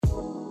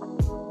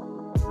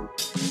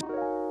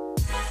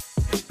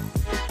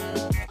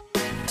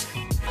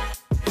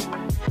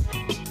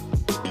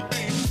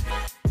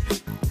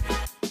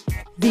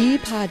the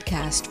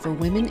podcast for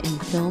women in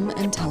film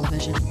and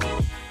television.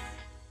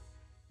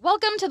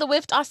 Welcome to the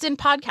WIFT Austin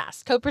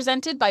podcast,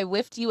 co-presented by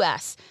WIFT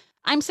US.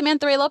 I'm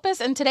Samantha Ray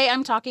Lopez, and today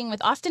I'm talking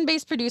with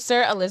Austin-based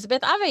producer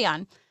Elizabeth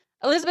Aveyan.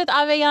 Elizabeth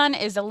Aveyan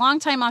is a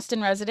longtime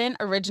Austin resident,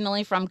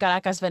 originally from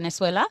Caracas,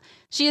 Venezuela.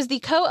 She is the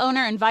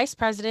co-owner and vice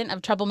president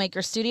of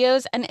Troublemaker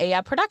Studios and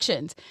Aya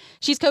Productions.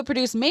 She's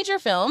co-produced major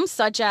films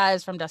such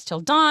as From Dusk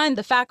Till Dawn,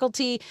 The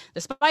Faculty,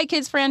 the Spy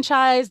Kids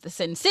franchise, the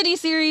Sin City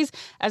series,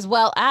 as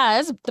well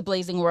as The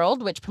Blazing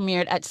World, which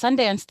premiered at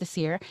Sundance this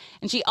year.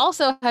 And she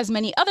also has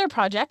many other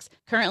projects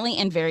currently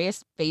in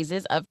various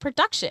phases of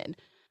production.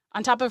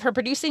 On top of her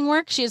producing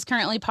work, she is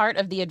currently part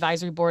of the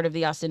advisory board of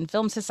the Austin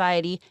Film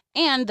Society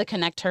and the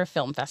Connect Her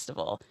Film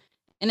Festival.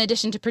 In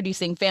addition to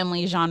producing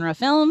family genre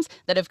films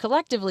that have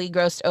collectively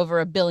grossed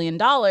over $1 billion,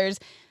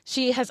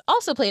 she has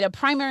also played a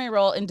primary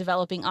role in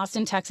developing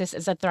Austin, Texas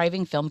as a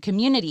thriving film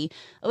community.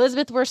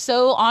 Elizabeth, we're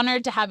so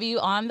honored to have you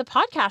on the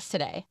podcast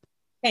today.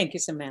 Thank you,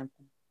 Samantha.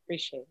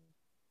 Appreciate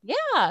it.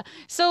 Yeah.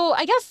 So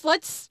I guess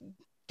let's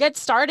get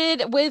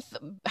started with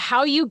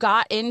how you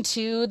got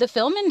into the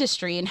film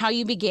industry and how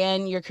you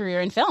began your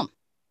career in film.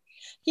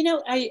 You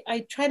know,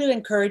 I try to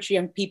encourage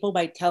young people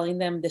by telling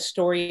them the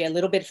story a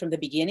little bit from the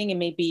beginning. It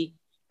may be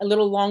a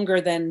little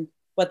longer than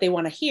what they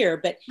want to hear,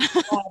 but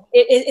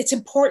it's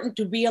important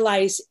to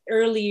realize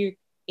early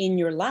in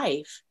your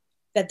life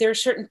that there are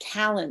certain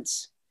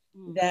talents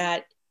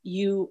that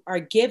you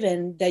are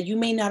given that you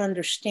may not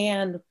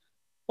understand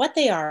what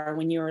they are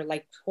when you're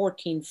like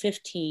 14,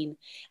 15,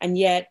 and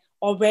yet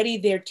already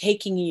they're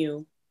taking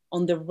you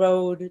on the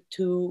road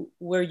to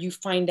where you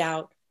find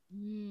out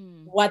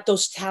what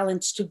those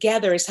talents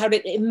together is,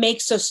 it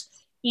makes us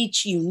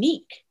each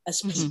unique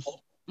as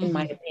people, in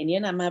my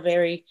opinion. I'm a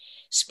very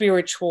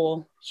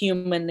spiritual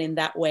human in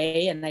that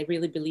way. And I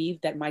really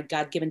believe that my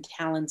God-given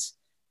talents,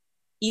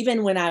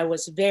 even when I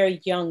was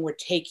very young, were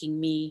taking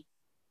me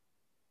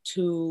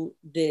to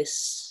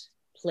this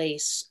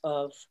place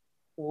of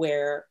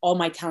where all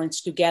my talents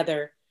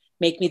together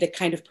make me the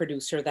kind of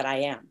producer that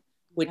I am,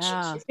 which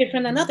is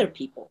different than other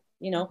people.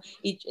 You know,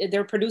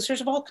 there are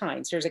producers of all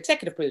kinds. There's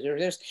executive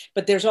producers,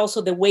 but there's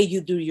also the way you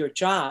do your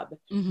job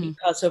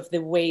because of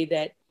the way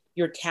that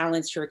your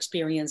talents, your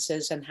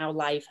experiences, and how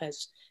life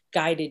has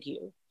guided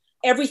you.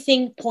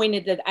 Everything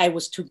pointed that I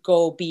was to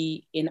go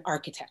be in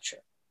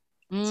architecture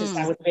since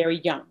I was very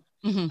young.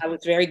 I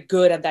was very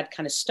good at that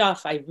kind of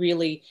stuff. I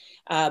really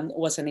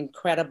was an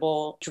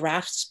incredible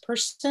drafts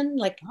person,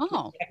 like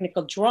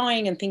technical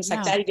drawing and things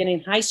like that. Even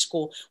in high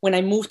school, when I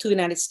moved to the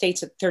United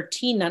States at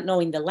 13, not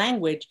knowing the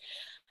language,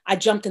 I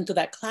jumped into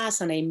that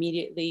class and I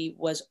immediately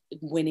was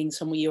winning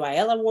some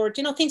UIL awards,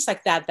 you know, things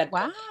like that. You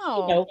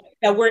know,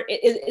 that were,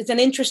 it's an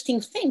interesting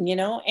thing, you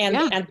know, and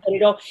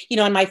it all, you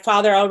know, and my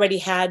father already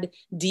had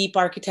deep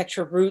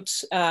architecture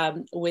roots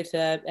with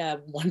a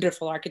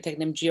wonderful architect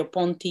named Gio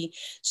Ponti.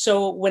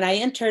 So when I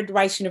entered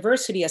Rice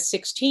University at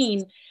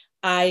 16,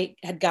 I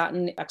had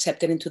gotten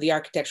accepted into the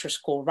architecture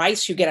school.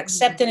 Rice, you get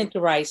accepted into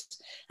Rice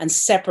and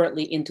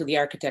separately into the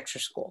architecture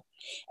school.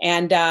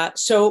 And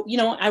so, you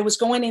know, I was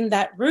going in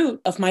that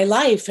route of my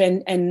life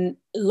and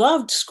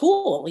loved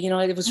school. You know,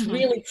 it was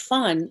really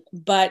fun,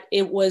 but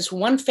it was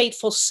one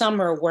fateful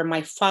summer where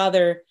my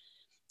father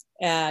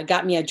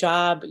got me a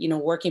job, you know,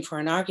 working for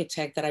an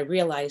architect, that I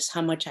realized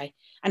how much I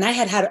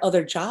had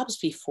other jobs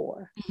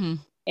before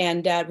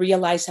and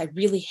realized I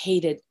really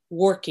hated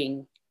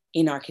working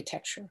in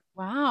archekture.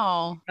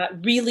 Wow. I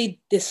really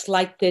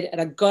disliked it at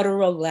a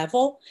guttural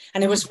level.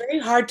 And it was very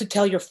hard to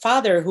tell your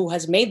father, who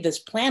has made this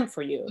plan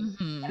for you,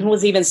 and who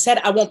has even said,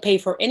 I won't pay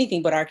for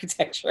anything but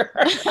architecture.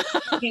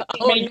 He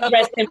may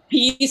rest in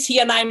peace. He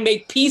and I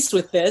made peace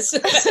with this.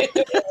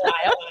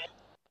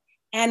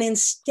 And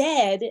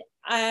instead,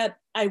 I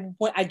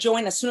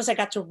joined as soon as I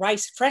got to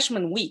Rice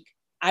freshman week.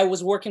 I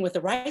was working with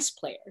the Rice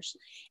Players,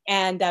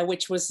 and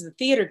which was the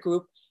theater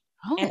group.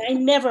 And I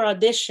never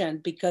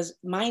auditioned because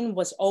mine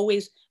was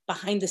always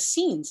behind the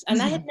scenes.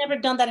 And I had never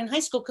done that in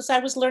high school because I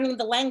was learning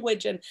the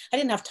language and I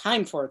didn't have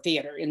time for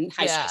theater in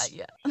high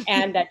school.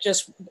 And that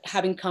just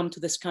having come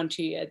to this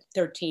country at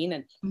 13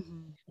 and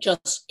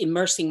just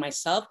immersing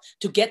myself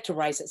to get to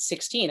Rice at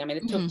 16. I mean,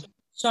 it took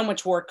so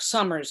much work,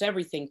 summers,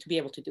 everything to be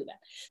able to do that.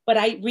 But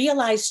I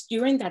realized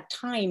during that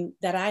time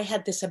that I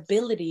had this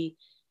ability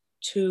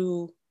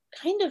to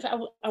kind of,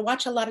 I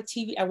watched a lot of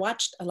TV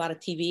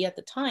at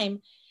the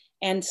time,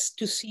 and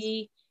to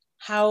see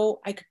how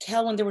I could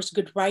tell when there was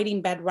good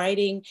writing, bad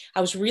writing. I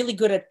was really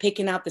good at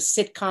picking out the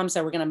sitcoms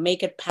that were going to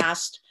make it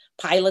past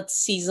pilot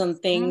season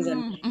things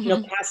and, you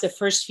know, past the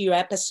first few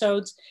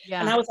episodes.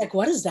 And I was like,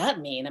 what does that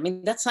mean? I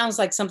mean, that sounds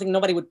like something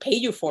nobody would pay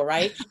you for,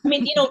 right? I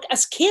mean, you know,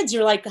 as kids,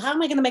 you're like, how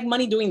am I going to make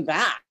money doing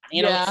that?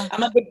 You know,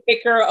 I'm a good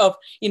picker of,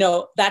 you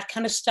know, that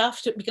kind of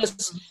stuff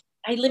because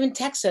I live in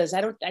Texas.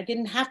 I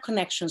didn't have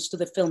connections to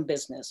the film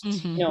business,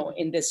 you know,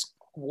 in this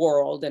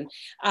world. And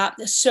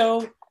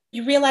so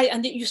you realize,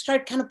 and you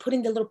start kind of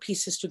putting the little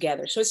pieces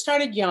together. So it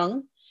started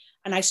young,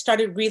 and I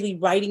started really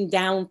writing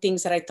down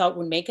things that I thought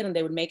would make it, and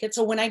they would make it.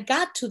 So when I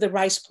got to the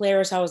Rice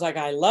Players, I was like,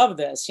 I love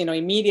this. You know,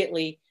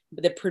 immediately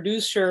the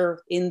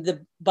producer in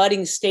the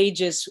budding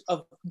stages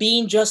of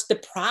being just the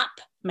prop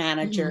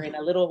manager in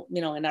a little,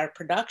 in our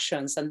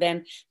productions, and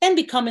then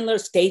becoming a little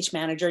stage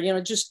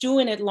manager, just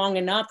doing it long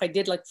enough. I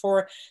did like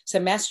 4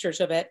 semesters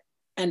of it.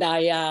 And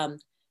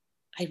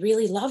I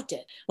really loved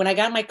it. When I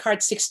got my car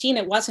at 16,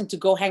 it wasn't to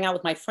go hang out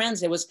with my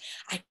friends. It was,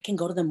 I can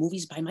go to the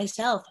movies by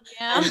myself.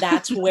 Yeah. And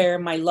that's where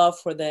my love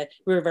for the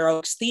River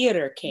Oaks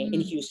Theater came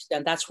in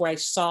Houston. That's where I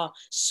saw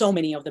so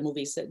many of the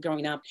movies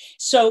growing up.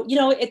 So,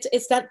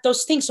 it's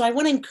those things. So I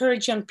want to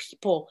encourage young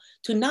people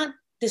to not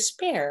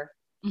despair.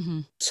 Mm-hmm.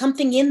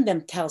 Something in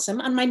them tells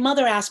them. And my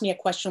mother asked me a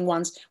question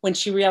once when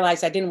she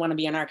realized I didn't want to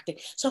be an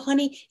architect. So,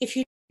 honey, if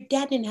your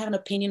dad didn't have an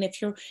opinion,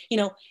 if you're,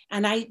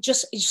 and I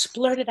just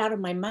blurted out of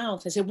my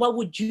mouth. I said, what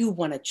would you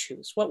want to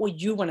choose? What would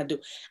you want to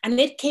do? And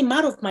it came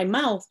out of my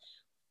mouth,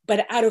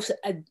 but out of,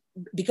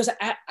 because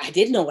I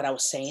didn't know what I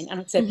was saying. And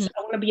I said,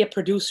 I want to be a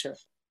producer.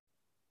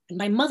 And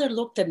my mother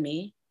looked at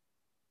me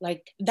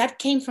like that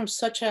came from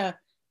such a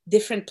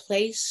different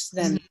place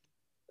than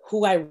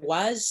who I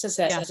was as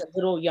a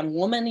little young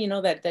woman,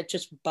 that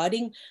just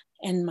budding.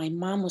 And my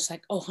mom was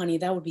like, oh, honey,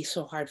 that would be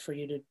so hard for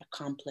you to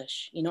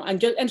accomplish,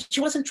 and she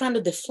wasn't trying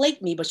to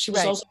deflate me, but she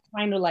was also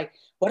trying to like,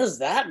 what does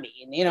that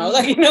mean?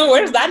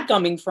 Where's that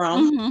coming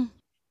from? Mm-hmm.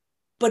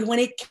 But when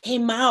it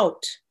came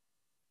out,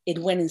 it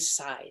went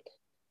inside.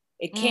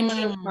 It came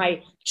out of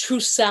my true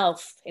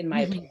self, in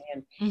my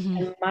opinion. Mm-hmm.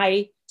 And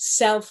my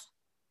self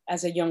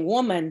as a young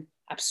woman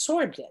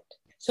absorbed it.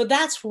 So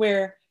that's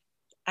where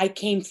I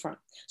came from.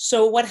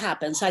 So what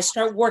happens? I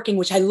start working,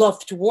 which I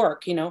love to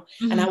work, and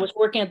I was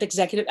working for the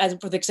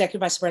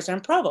executive vice president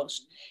and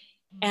provost.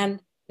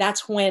 And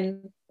that's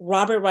when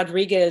Robert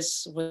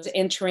Rodriguez was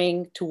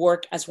entering to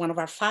work as one of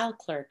our file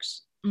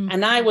clerks.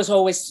 And I was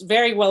always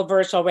very well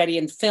versed already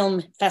in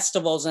film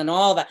festivals and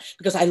all that,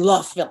 because I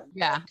love film.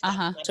 Yeah.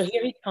 Uh-huh. So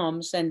here he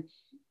comes, and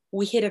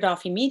we hit it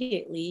off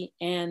immediately.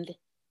 And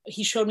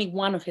he showed me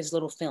one of his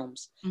little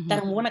films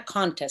that won a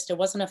contest. It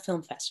wasn't a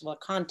film festival, a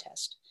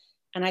contest.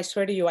 And I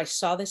swear to you, I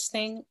saw this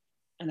thing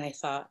and I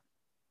thought,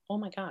 oh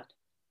my God,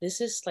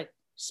 this is like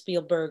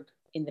Spielberg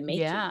in the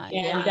making. Yeah.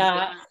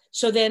 And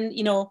so then,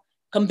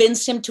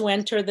 convinced him to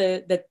enter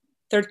the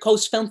Third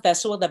Coast Film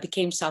Festival that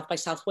became South by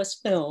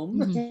Southwest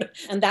Film.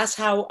 And that's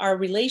how our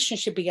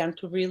relationship began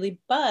to really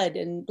bud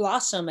and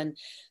blossom. And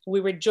we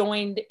were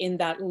joined in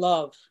that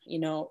love,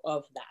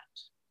 of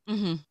that.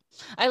 Mm-hmm.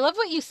 I love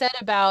what you said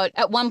about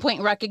at one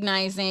point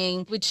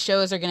recognizing which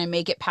shows are going to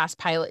make it past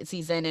pilot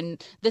season,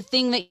 and the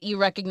thing that you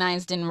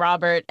recognized in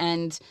Robert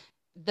and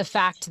the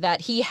fact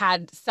that he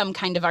had some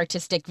kind of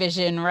artistic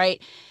vision,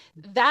 right?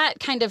 That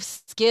kind of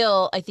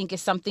skill, I think,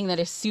 is something that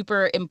is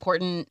super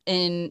important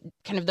in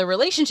kind of the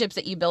relationships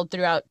that you build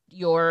throughout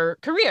your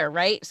career,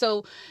 right?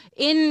 So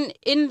in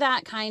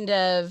that kind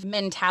of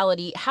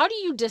mentality, how do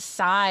you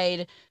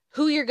decide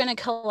who you're going to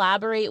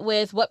collaborate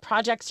with, what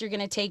projects you're going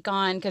to take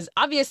on? Because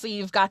obviously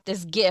you've got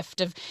this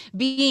gift of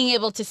being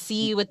able to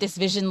see what this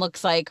vision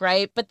looks like,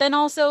 right? But then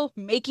also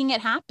making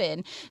it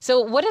happen. So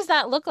what does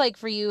that look like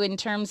for you in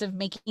terms of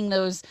making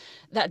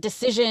that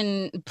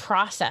decision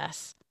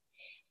process?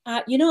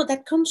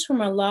 That comes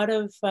from a lot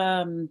of,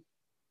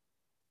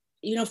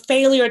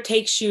 failure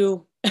takes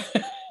you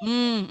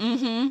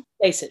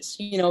places,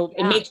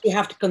 it makes you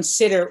have to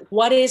consider,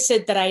 what is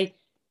it that I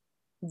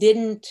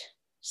didn't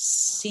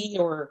see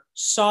or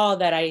saw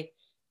that I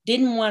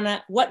didn't want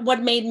to,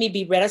 what made me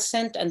be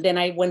reticent, and then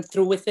I went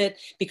through with it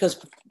because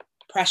of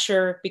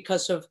pressure,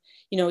 because of,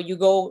 you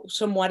go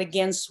somewhat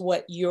against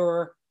what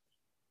your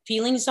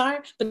feelings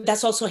are, but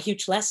that's also a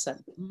huge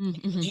lesson.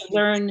 You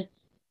learn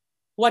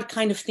what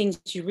kind of things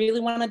you really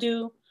want to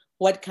do,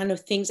 what kind of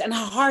things, and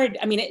how hard,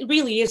 it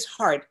really is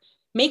hard.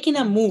 Making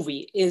a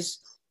movie is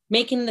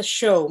making the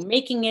show,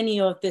 making any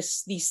of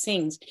these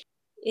things,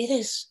 it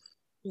is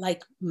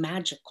like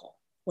magical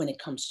when it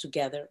comes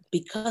together,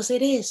 because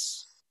it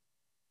is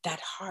that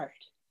hard.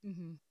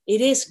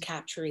 It is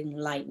capturing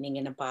lightning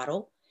in a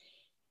bottle,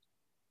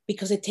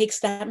 because it takes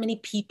that many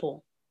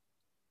people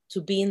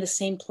to be in the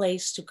same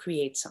place to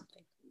create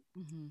something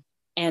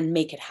and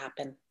make it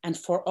happen, and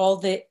for all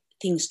the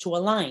things to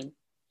align.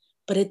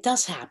 But it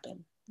does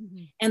happen.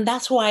 And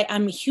that's why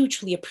I'm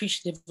hugely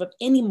appreciative of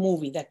any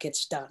movie that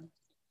gets done,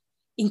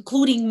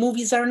 including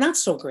movies that are not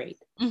so great,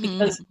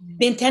 because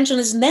the intention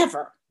is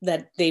never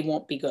that they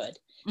won't be good.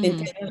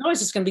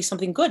 Always it's going to be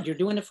something good. You're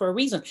doing it for a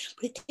reason,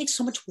 but it takes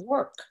so much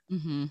work.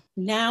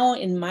 Now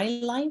in my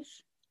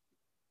life,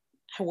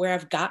 where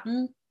I've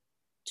gotten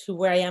to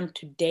where I am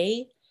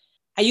today,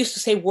 I used to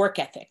say work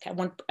ethic. I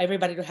want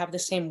everybody to have the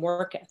same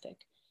work ethic.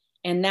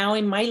 And now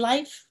in my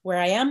life where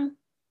I am,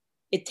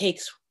 it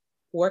takes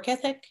work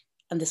ethic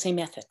and the same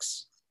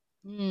ethics.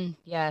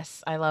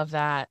 Yes, I love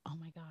that. Oh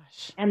my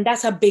gosh. And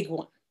that's a big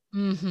one.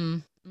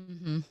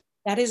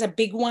 That is a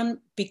big one,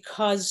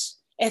 because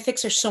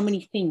ethics are so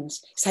many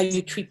things. It's how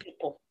you treat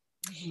people.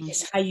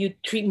 It's how you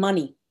treat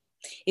money.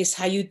 It's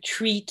how you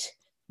treat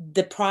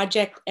the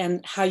project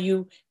and how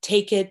you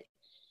take it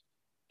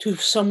to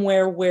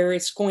somewhere where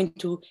it's going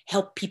to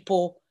help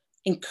people,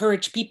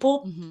 encourage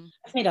people.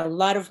 I've made a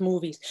lot of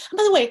movies. And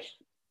by the way,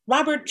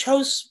 Robert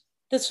chose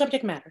the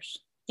subject matters.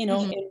 You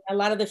know, in a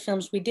lot of the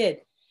films we did,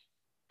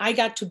 I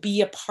got to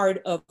be a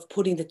part of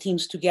putting the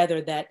teams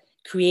together that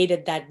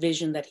created that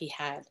vision that he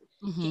had.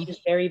 He was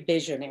very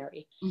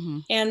visionary.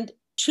 And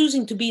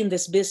choosing to be in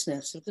this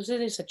business, because it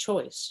is a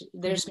choice.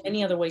 There's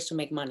many other ways to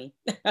make money.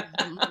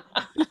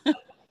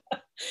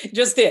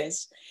 Just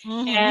is.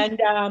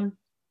 And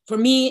for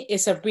me,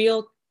 it's a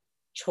real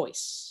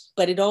choice,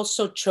 but it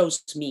also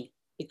chose me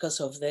because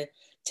of the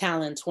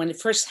talents. When it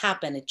first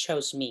happened, it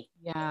chose me.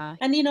 Yeah.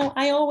 And, you know,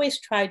 I always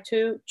try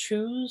to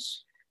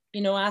choose,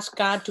 you know, ask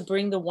God to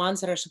bring the ones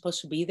that are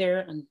supposed to be there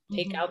and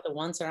take out the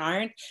ones that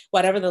aren't,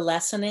 whatever the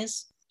lesson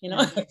is, you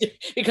know,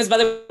 because by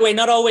the way,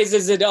 not always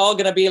is it all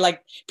going to be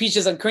like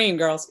peaches and cream,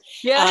 girls.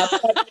 Yeah.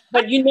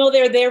 But, you know,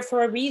 they're there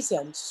for a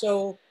reason.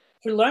 So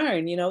to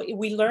learn, you know,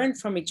 we learn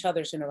from each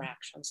other's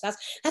interactions.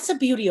 That's the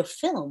beauty of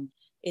film.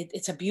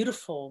 It's a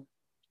beautiful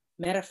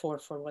metaphor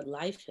for what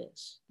life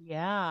is.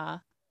 Yeah.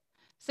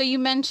 So you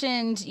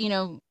mentioned, you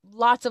know,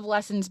 lots of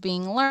lessons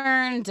being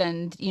learned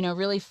and, you know,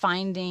 really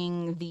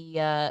finding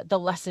the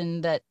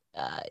lesson that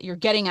you're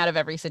getting out of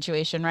every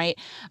situation, right?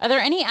 Are there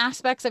any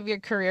aspects of your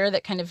career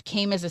that kind of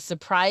came as a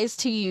surprise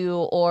to you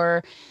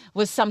or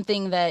was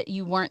something that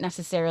you weren't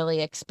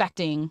necessarily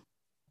expecting?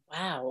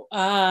 Wow.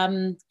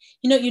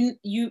 You know,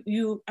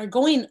 you are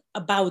going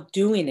about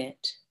doing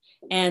it.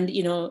 And,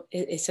 you know,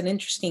 it's an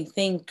interesting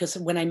thing because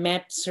when I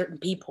met certain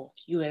people,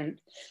 you were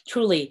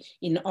truly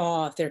in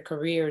awe of their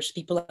careers.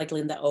 People like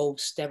Linda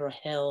Oakes, Deborah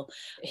Hill,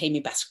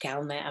 Amy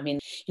Pascal. I mean,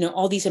 you know,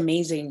 all these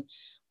amazing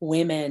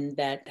women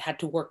that had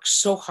to work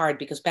so hard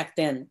because back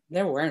then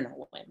there were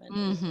no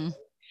women.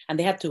 And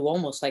they had to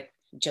almost like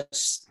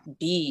just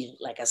be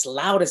like as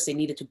loud as they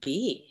needed to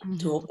be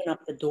to open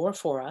up the door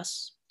for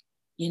us.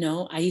 You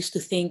know, I used to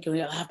think,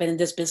 I've been in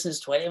this business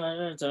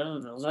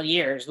 20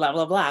 years, blah,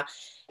 blah, blah.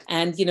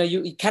 And, you know,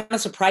 it kind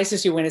of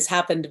surprises you when it's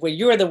happened, where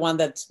you're the one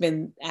that's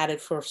been at it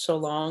for so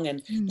long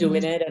and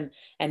doing it.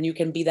 And you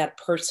can be that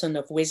person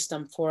of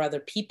wisdom for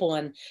other people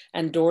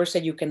and doors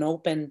that you can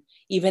open,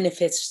 even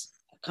if it's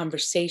a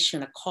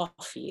conversation, a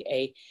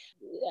coffee,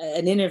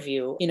 an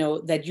interview, you know,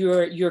 that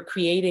you're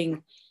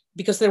creating,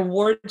 because their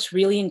words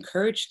really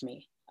encouraged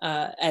me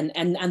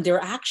and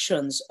their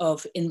actions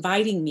of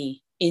inviting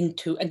me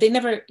into, and they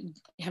never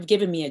have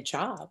given me a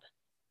job,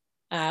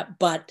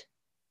 but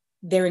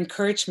their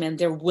encouragement,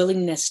 their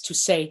willingness to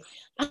say,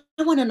 I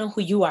want to know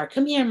who you are.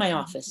 Come here in my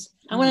office.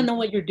 I want to know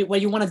what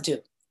you want to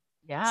do.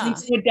 Yeah. Same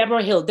thing with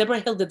Deborah Hill. Deborah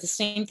Hill did the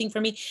same thing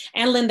for me.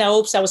 And Linda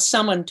Oakes, I was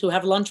summoned to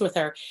have lunch with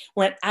her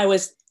when I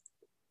was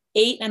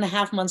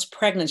 8.5 months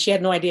pregnant. She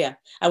had no idea.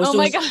 I was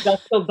doing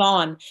Dusk Till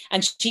Dawn.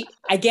 And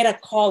I get a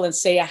call and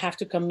say, I have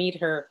to come meet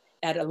her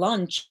at a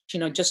lunch, you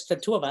know, just the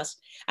two of us.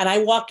 And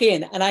I walk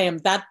in and I am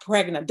that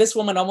pregnant. This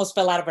woman almost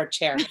fell out of her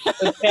chair. It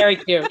was very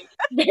cute,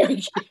 very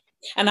cute.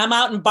 And I'm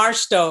out in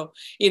Barstow,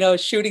 you know,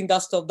 shooting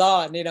Dusk Till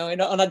Dawn, you know,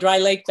 on a dry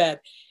lake bed.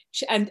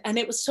 And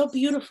it was so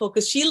beautiful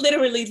because she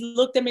literally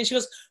looked at me and she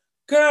goes,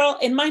 girl,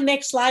 in my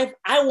next life,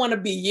 I want to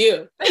be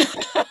you.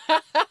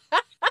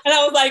 And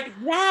I was like,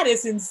 that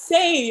is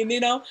insane.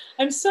 You know,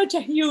 I'm such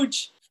a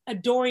huge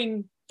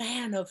adoring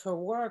fan of her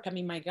work. I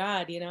mean, my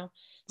God, you know,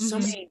 so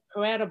many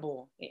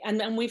incredible.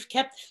 And we've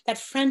kept that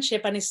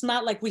friendship, and it's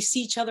not like we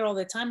see each other all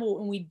the time, but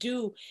when we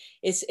do,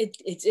 it's a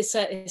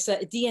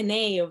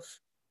DNA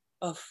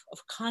of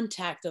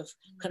contact, of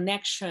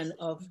connection,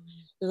 of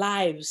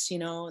lives, you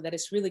know, that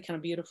is really kind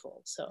of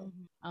beautiful. So,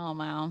 oh,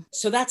 wow.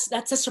 So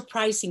that's a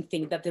surprising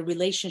thing, that the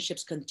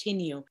relationships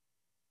continue.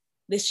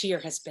 This year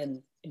has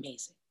been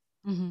amazing.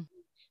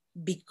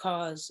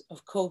 Because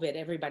of COVID,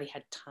 everybody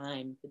had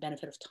time, the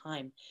benefit of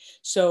time.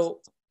 So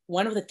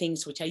one of the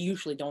things which I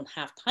usually don't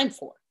have time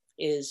for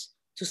is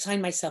to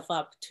sign myself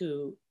up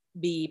to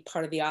be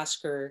part of the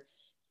Oscar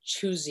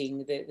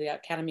choosing, the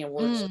Academy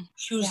Awards,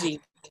 choosing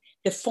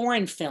the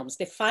foreign films,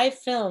 the 5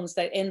 films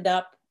that end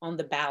up on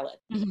the ballot.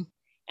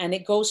 And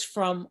it goes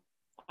from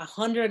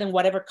 100 and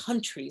whatever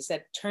countries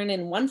that turn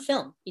in one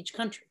film, each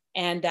country.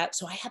 And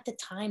so I had the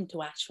time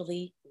to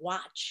actually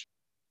watch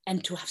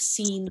and to have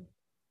seen,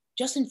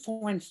 just in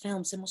foreign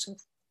films, the most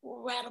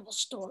incredible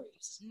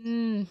stories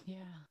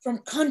from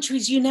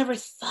countries you never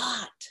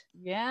thought.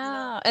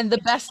 Yeah, and the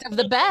best of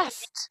the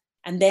best.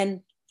 And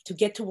then to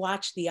get to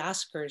watch the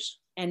Oscars,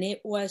 and it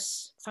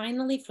was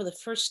finally, for the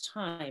first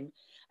time,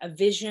 a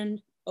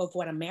vision of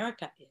what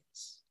America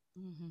is.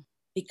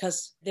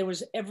 Because there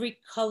was every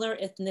color,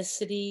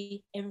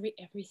 ethnicity,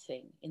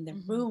 everything in the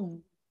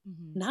room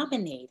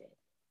nominated.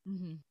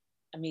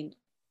 I mean,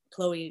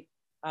 Chloe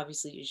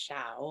obviously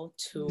Zhao,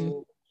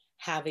 to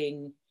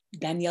having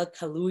Daniel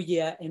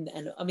Kaluuya,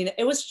 and I mean,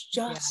 it was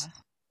just,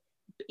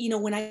 you know,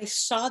 when I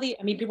saw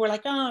people were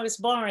like, oh, it's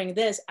boring,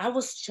 this. I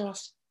was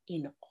just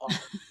in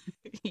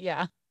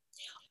awe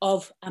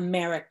of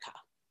America.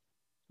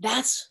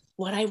 That's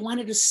what I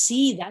wanted to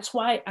see. That's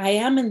why I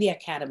am in the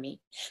Academy.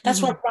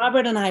 That's what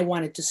Robert and I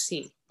wanted to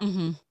see.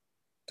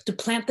 To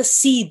plant the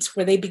seeds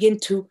where they begin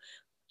to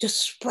just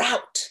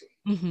sprout.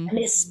 And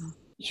it's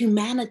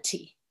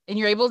humanity. And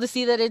you're able to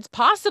see that it's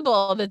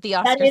possible that the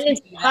That Oscars it is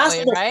can be that way,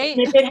 possible. right?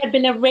 If it had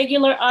been a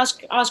regular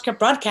Oscar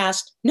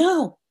broadcast,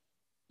 no,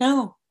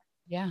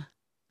 Yeah.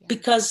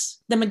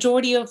 because the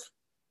majority of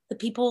the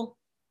people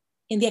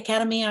in the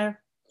Academy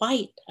are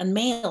white and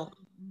male.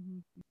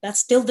 That's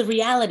still the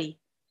reality.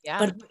 Yeah.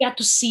 But we got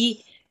to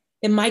see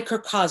the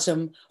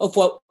microcosm of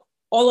what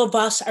all of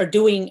us are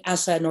doing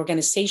as an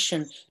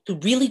organization to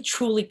really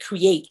truly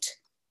create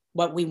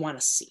what we want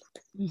to see.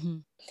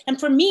 And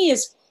for me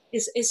is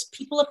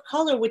people of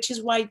color, which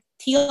is why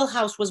Teal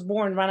House was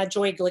born. Rana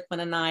Joy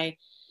Glickman and I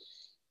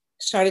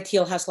started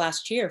Teal House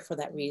last year for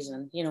that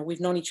reason. You know,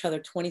 we've known each other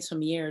 20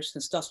 some years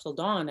since Dusk Till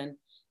Dawn, and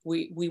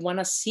we want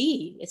to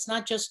see. It's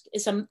not just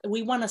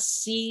we want to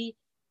see,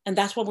 and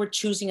that's what we're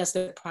choosing as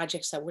the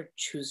projects that we're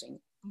choosing.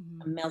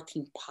 A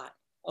melting pot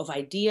of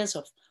ideas,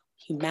 of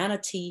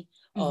humanity,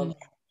 of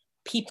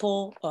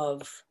people,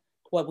 of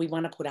what we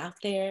want to put out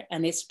there,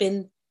 and it's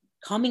been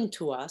coming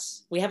to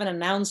us. We haven't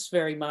announced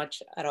very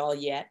much at all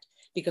yet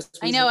because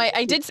I know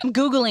I did some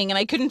Googling and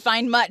I couldn't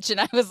find much, and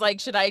I was like,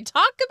 should I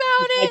talk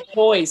about it? My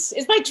choice.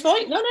 It's my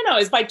choice. No,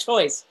 it's by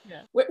choice.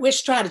 Yeah. We're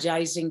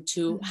strategizing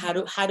to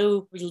how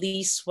to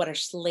release what our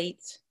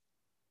slate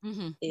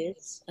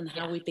is and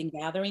how we've been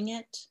gathering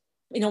it.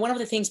 You know, one of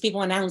the things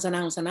people announce,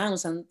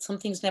 and some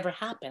things never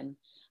happen.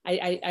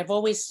 I've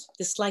always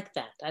disliked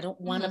that. I don't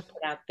want to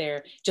put out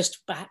there just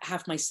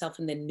have myself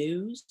in the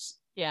news.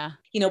 Yeah.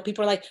 You know,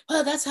 people are like,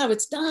 well, that's how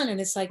it's done.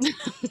 And it's like,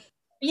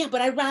 yeah,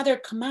 but I'd rather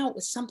come out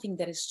with something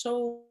that is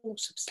so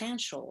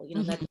substantial, you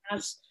know, that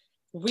has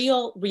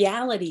real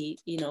reality,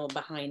 you know,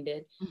 behind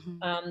it.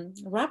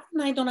 Robert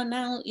and I don't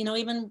announce, you know,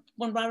 even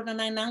when Robert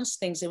and I announced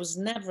things, it was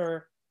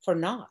never for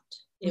naught.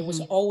 It was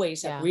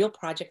always a real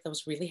project that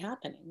was really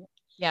happening.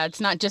 Yeah,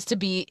 it's not just to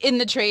be in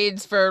the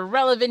trades for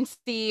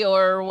relevancy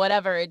or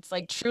whatever. It's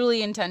like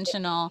truly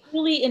intentional. It's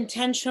truly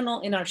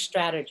intentional in our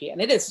strategy. And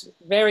it is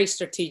very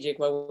strategic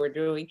what we're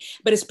doing,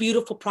 but it's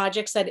beautiful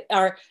projects that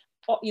are,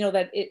 you know,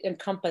 that it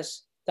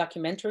encompass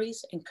documentaries,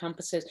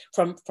 encompasses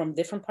from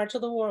different parts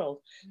of the world,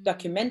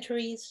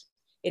 documentaries,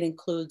 it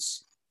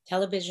includes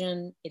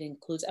television, it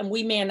includes, and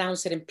we may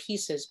announce it in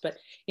pieces, but,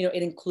 you know,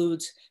 it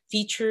includes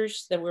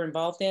features that we're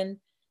involved in,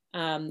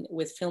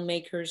 with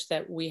filmmakers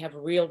that we have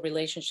real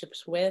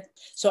relationships with.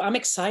 So I'm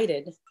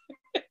excited.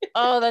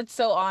 Oh, that's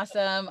so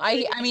awesome.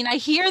 I mean, I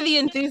hear the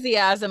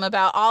enthusiasm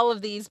about all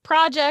of these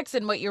projects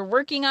and what you're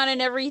working on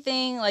and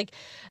everything. Like,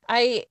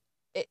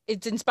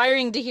 it's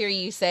inspiring to hear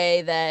you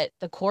say that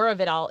the core of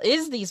it all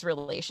is these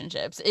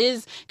relationships,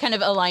 is kind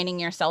of aligning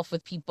yourself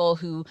with people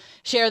who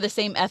share the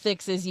same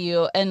ethics as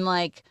you. And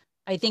like,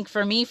 I think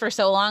for me, for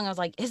so long, I was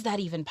like, is that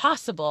even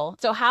possible?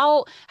 So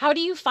how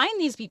do you find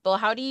these people?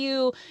 How do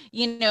you,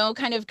 you know,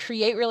 kind of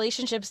create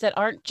relationships that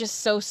aren't just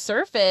so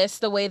surface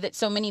the way that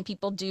so many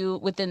people do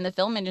within the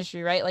film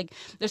industry, right? Like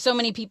there's so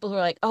many people who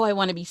are like, oh, I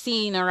want to be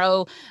seen, or,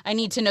 oh, I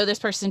need to know this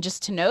person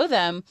just to know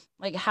them.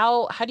 Like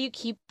how do you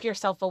keep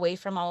yourself away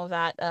from all of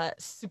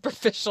that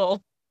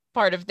superficial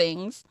part of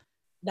things?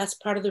 That's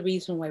part of the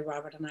reason why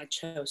Robert and I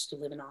chose to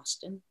live in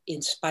Austin,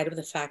 in spite of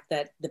the fact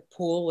that the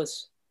pool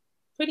was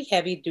pretty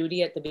heavy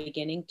duty at the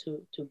beginning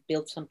to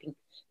build something,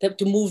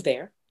 to move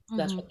there.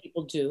 That's what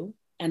people do.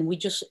 And we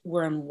just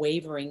were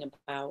unwavering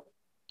about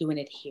doing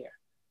it here.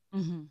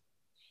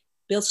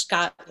 Bill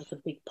Scott was a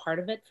big part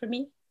of it for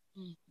me.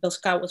 Bill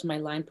Scott was my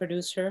line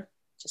producer,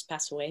 just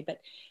passed away, but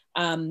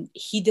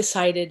he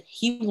decided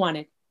he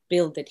wanted to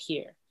build it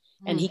here.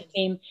 And he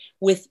came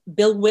with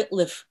Bill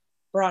Whitliff,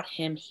 brought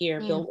him here.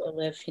 Bill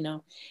Whitliff, you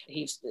know,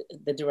 he's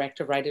the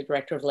writer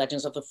director of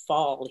Legends of the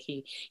Fall.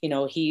 He, you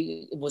know,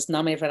 he was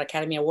nominated for an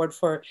Academy Award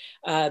for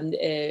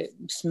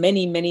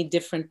many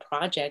different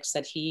projects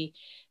that he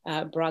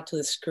brought to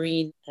the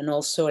screen, and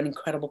also an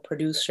incredible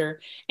producer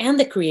and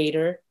the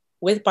creator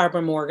with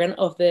Barbara Morgan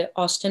of the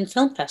Austin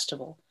Film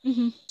Festival.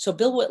 So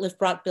Bill Whitliff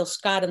brought Bill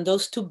Scott, and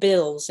those two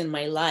Bills in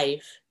my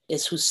life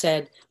is who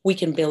said, we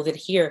can build it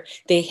here.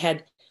 They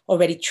had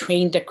already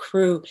trained a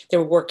crew. They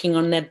were working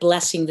on Ned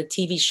Blessing, the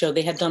TV show.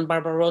 They had done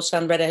Barbarossa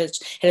and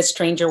Red-Headed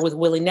Stranger with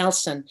Willie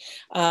Nelson.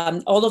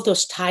 All of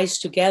those ties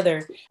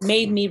together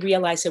made me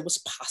realize it was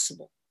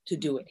possible to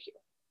do it here.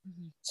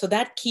 So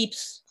that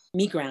keeps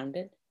me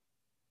grounded.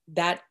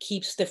 That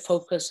keeps the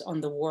focus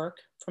on the work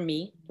for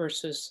me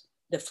versus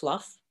the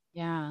fluff.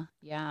 Yeah,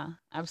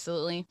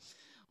 absolutely.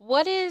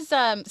 What is,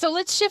 so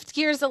let's shift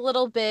gears a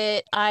little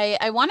bit.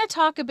 I want to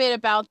talk a bit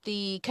about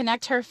the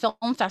Connect Her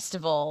Film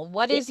Festival.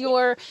 What is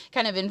your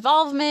kind of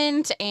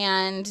involvement,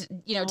 and,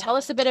 you know, tell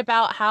us a bit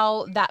about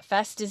how that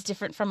fest is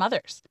different from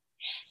others.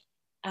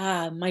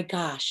 My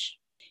gosh.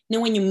 You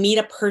know, when you meet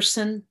a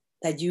person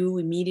that you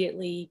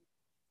immediately,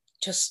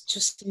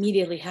 just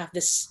immediately have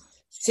this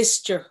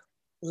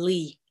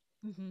sisterly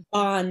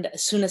bond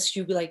as soon as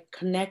you like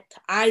connect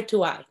eye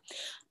to eye.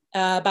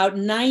 About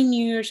 9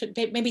 years,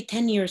 maybe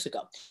 10 years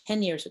ago,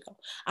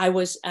 I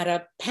was at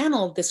a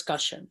panel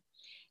discussion,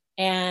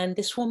 and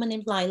this woman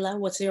named Lila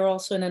was there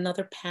also in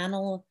another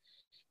panel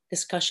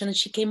discussion, and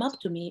she came up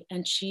to me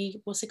and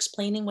she was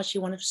explaining what she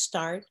wanted to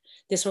start,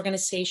 this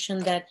organization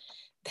that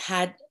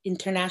had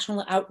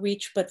international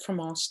outreach, but from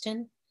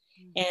Austin,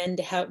 and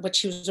how what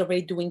she was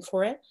already doing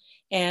for it,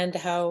 and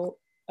how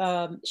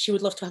she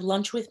would love to have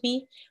lunch with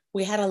me.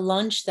 We had a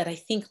lunch that I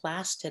think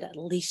lasted at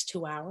least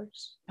 2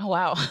 hours. Oh,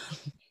 wow.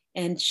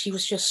 And she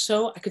was just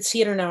so, I could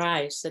see it in her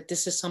eyes that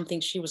this is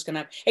something she was going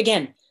to,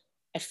 again,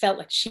 I felt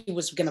like she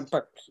was going to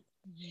birth.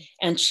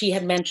 And she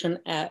had mentioned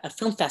a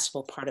film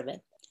festival part of it.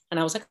 And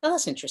I was like, oh,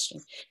 that's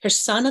interesting. Her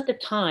son at the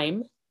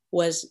time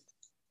was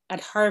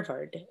at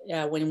Harvard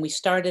when we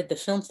started the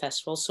film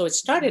festival. So it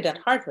started at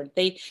Harvard.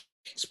 They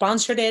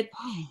sponsored it.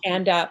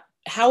 And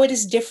how it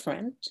is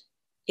different,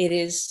 it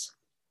is,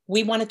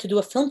 we wanted to do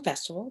a film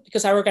festival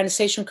because our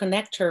organization,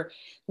 Connect Her,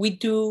 we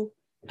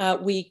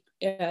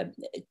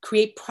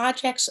create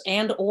projects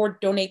and or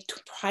donate to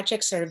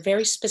projects that are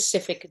very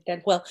specific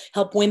that will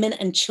help women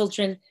and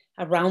children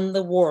around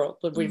the world.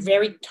 But we're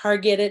very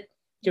targeted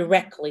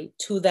directly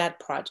to that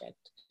project.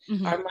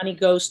 Our money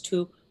goes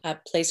to a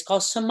place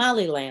called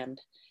Somaliland.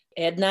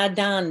 Edna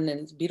Adan,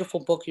 and it's a beautiful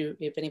book,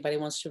 if anybody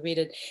wants to read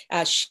it.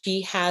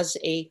 She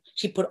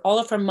put all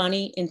of her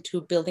money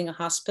into building a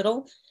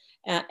hospital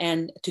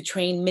and to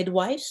train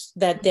midwives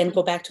that then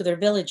go back to their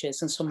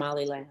villages in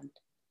Somaliland.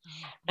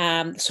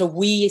 So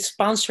we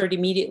sponsored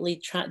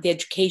immediately the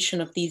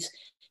education of these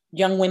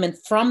young women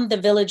from the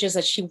villages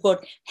that she would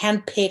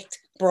handpicked,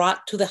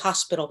 brought to the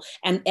hospital.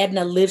 And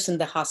Edna lives in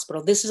the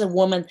hospital. This is a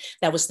woman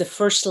that was the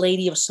first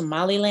lady of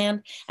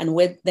Somaliland and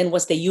then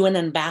was the UN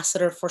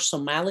ambassador for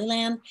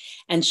Somaliland.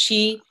 And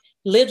she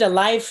lived a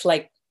life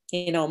like,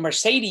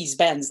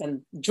 Mercedes-Benz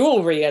and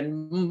jewelry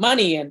and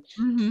money. And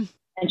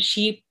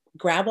she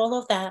grabbed all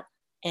of that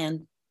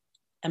and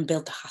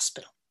built a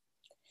hospital.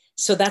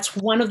 So that's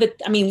one of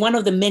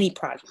the many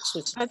projects.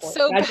 That's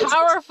so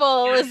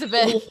powerful,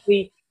 Elizabeth.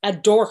 Absolutely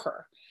adore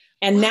her.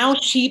 And now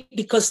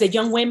because the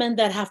young women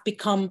that have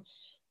become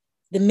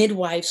the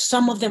midwives,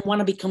 some of them want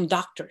to become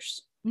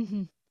doctors.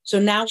 So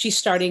now she's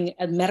starting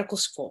a medical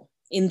school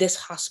in this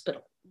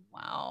hospital.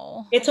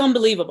 Wow. It's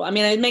unbelievable. I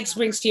mean, it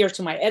brings tears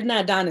to my, Edna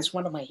Adan is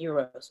one of my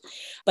heroes.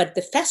 But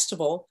the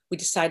festival, we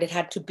decided,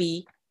 had to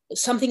be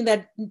something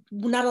that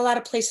not a lot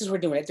of places were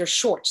doing it. They're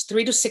shorts,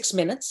 3 to 6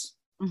 minutes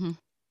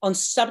on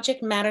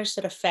subject matters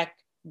that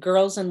affect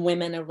girls and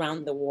women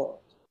around the world.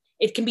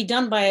 It can be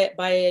done by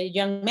a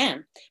young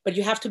man, but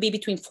you have to be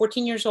between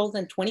 14 years old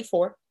and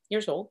 24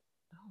 years old.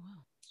 Oh,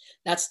 wow.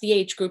 That's the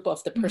age group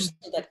of the person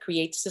that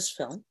creates this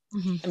film.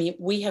 I mean,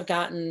 we have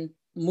gotten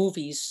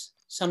movies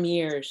some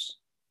years,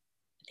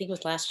 I think it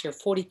was last year,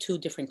 42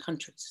 different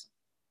countries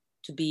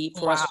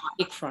for us to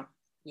pick from.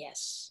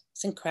 Yes,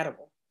 it's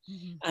incredible.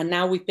 And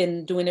now we've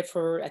been doing it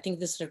for, I think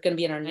this is going to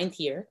be in our 9th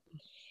year.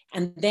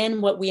 And then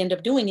what we end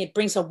up doing, it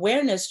brings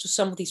awareness to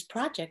some of these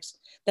projects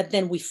that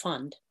then we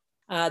fund.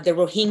 The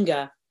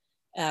Rohingya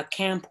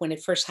camp, when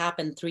it first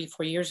happened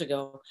 3-4 years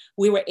ago,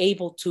 we were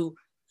able to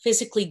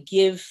physically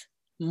give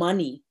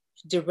money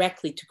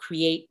directly to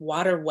create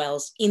water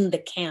wells in the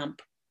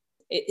camp.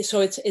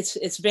 So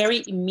it's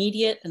very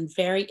immediate and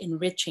very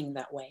enriching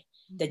that way,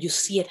 that you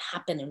see it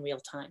happen in real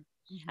time.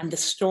 And the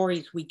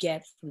stories we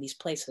get from these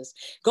places.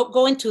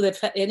 Go into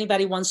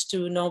anybody wants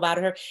to know about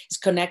her, it's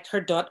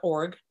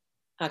connecther.org.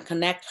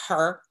 Connect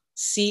Her,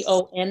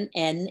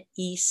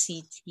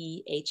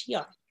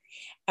 CONNECTHER.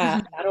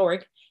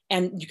 .org,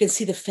 and you can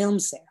see the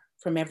films there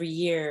from every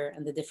year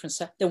and the different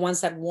stuff, the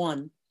ones that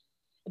won,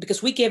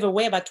 because we give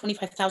away about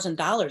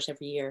 $25,000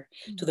 every year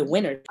to the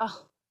winners.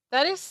 Oh,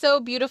 that is so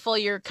beautiful.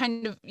 You're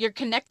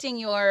connecting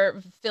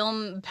your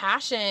film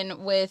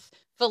passion with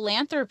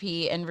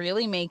philanthropy and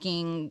really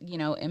making,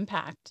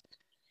 impact.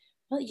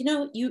 Well,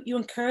 you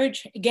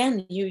encourage,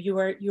 again, you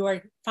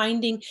are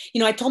finding,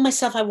 I told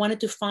myself I wanted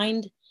to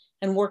find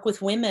and work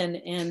with women,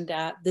 and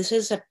this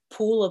is a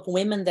pool of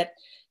women that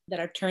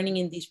are turning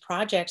in these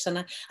projects,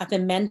 and I've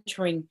been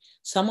mentoring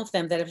some of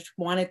them that have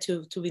wanted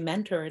to be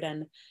mentored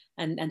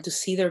and to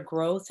see their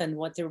growth and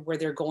where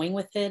they're going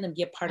with it and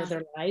be a part of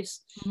their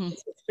lives.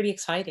 It's pretty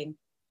exciting.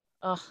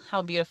 Oh,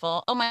 how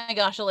beautiful. Oh my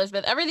gosh,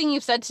 Elizabeth, everything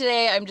you've said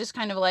today, I'm just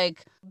kind of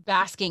like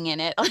basking in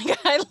it. Like,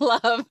 I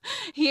love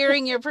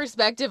hearing your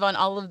perspective on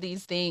all of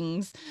these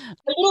things. A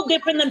little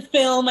different than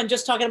film and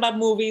just talking about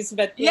movies,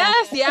 but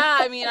yes.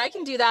 I mean, I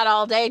can do that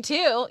all day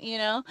too,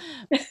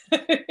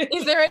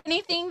 Is there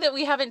anything that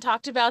we haven't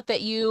talked about that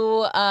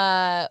you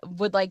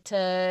would like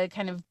to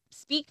kind of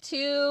speak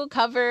to,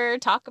 cover,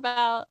 talk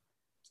about?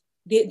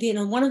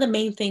 One of the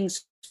main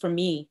things for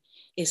me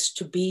is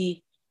to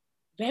be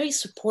very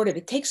supportive.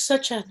 It takes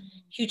such a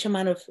huge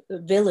amount of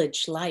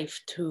village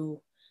life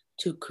to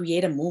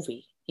create a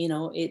movie.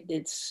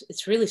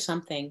 It's really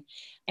something.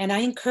 And I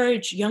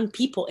encourage young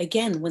people,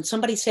 again, when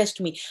somebody says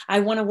to me, I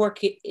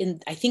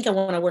think I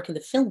want to work in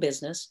the film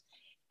business,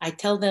 I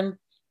tell them,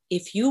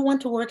 if you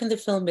want to work in the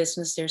film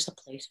business, there's a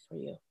place for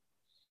you.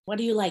 What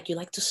do you like? You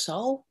like to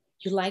sew?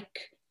 You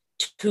like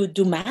to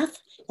do math?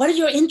 What are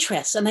your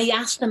interests? And I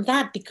ask them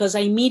that because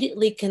I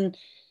immediately can,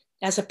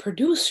 as a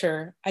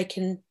producer, I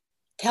can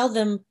tell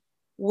them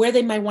where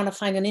they might want to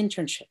find an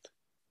internship.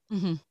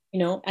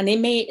 And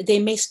they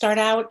may start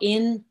out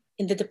in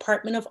in the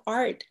department of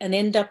art and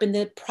end up in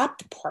the prop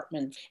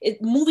department.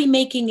 Movie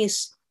making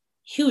is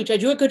huge. Are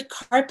you a good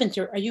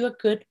carpenter? Are you a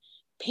good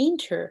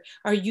painter?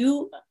 Are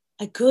you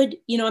a good,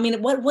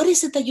 what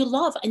is it that you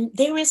love? And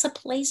there is a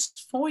place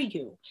for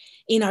you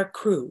in our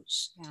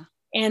crews. Yeah.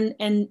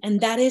 And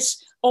that has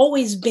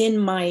always been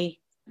my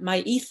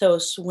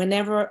ethos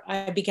whenever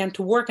I began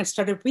to work and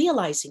started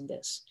realizing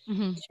this.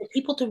 Mm-hmm. For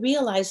people to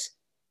realize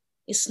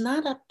it's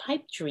not a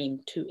pipe dream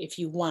if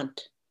you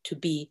want to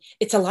be,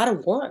 it's a lot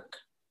of work.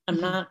 I'm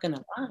Mm-hmm. not going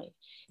to lie.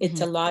 It's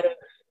Mm-hmm. a lot of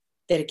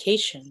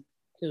dedication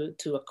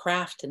to a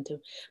craft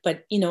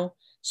but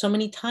so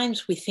many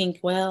times we think,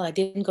 well, I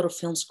didn't go to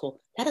film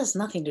school. That has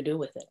nothing to do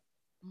with it.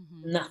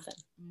 Mm-hmm. Nothing.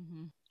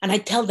 Mm-hmm. And I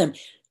tell them,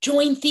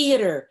 join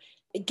theater,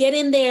 get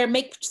in there,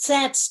 make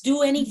sets,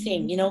 do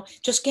anything,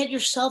 just get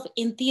yourself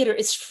in theater.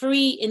 It's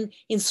free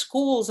in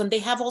schools, and they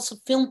have also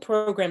film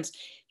programs.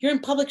 You're in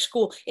public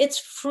school, it's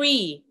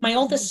free. My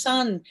oldest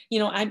son,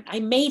 I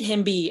made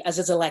him be as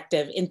a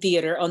elective in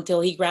theater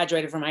until he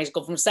graduated from high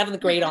school, from 7th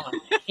grade on,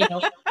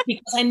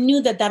 because I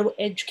knew that would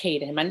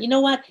educate him. And you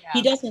know what? Yeah.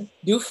 He doesn't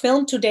do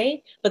film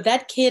today, but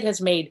that kid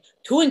has made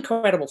 2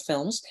 incredible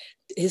films.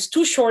 His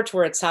 2 shorts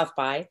were at South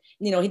by.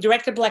 He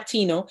directed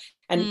Latino,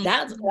 and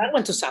that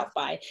went to South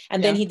by.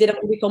 And then he did a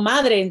movie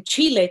Comadre in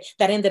Chile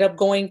that ended up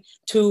going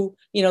to,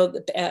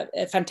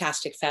 a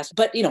fantastic fest.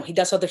 But, he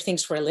does other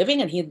things for a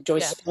living, and he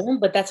enjoys film,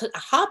 but that's a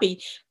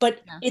hobby. But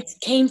it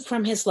came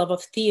from his love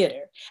of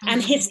theater. Mm-hmm.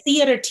 And his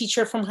theater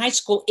teacher from high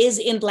school is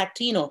in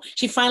Latino.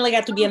 She finally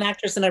got to be an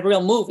actress in a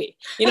real movie.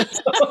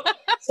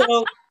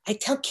 So I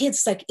tell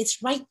kids, like,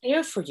 it's right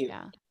there for you.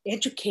 Yeah.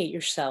 Educate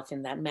yourself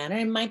in that manner.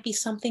 It might be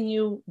something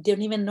you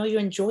didn't even know you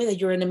enjoy, that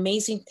you're an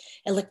amazing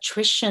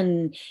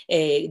electrician,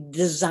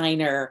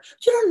 designer.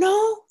 You don't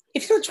know.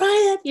 If you don't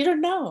try it, you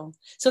don't know.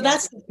 So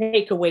that's the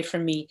takeaway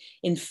from me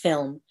in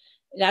film.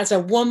 As a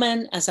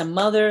woman, as a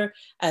mother,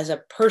 as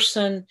a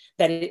person,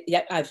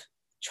 I've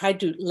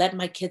tried to let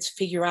my kids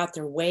figure out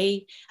their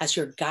way as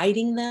you're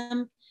guiding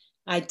them.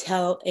 I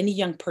tell any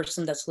young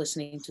person that's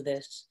listening to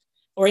this,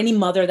 or any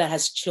mother that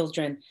has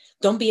children,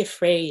 don't be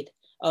afraid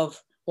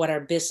of what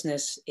our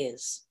business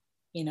is,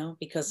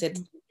 because it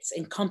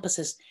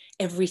encompasses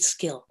every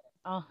skill.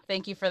 Oh,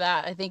 thank you for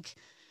that. I think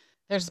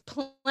there's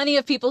plenty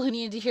of people who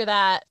need to hear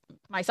that,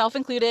 myself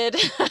included.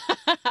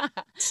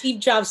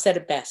 Steve Jobs said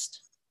it best.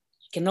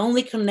 You can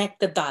only connect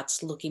the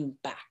dots looking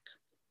back.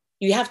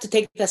 You have to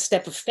take that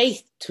step of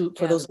faith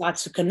for those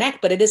dots to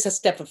connect, but it is a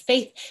step of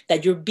faith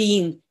that you're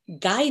being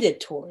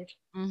guided toward.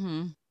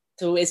 Mm-hmm.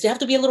 So you have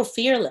to be a little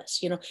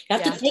fearless, you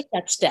have to take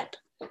that step.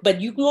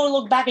 But you go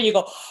look back and you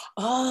go,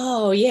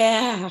 oh,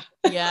 yeah.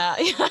 Yeah.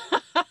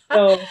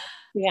 So,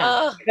 yeah.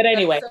 Oh, but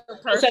anyway. So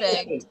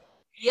perfect.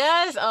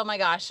 Yes. Oh, my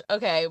gosh.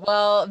 Okay.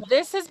 Well,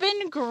 this has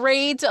been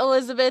great,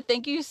 Elizabeth.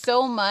 Thank you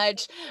so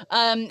much.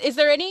 Is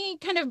there any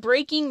kind of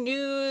breaking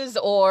news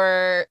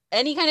or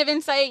any kind of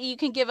insight you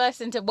can give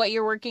us into what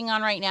you're working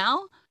on right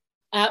now?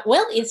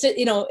 Well, it's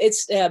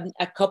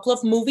a couple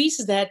of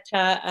movies that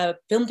a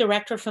film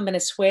director from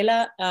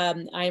Venezuela.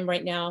 I'm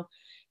right now.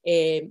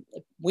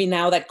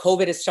 Now that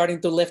COVID is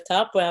starting to lift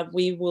up,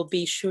 we will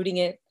be shooting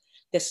it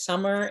this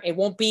summer. It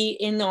won't be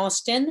in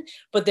Austin,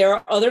 but there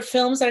are other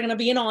films that are going to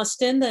be in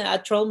Austin.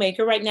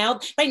 Trollmaker right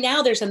now. Right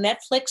now, there's a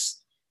Netflix.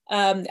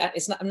 I'm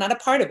not a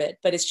part of it,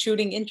 but it's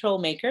shooting in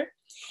Trollmaker.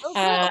 Oh, cool.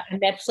 A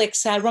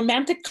Netflix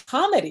romantic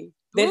comedy.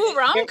 Ooh,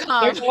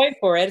 rom-com. They're going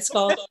for it. It's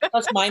called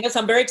Plus Minus.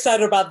 I'm very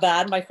excited about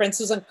that. My friend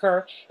Susan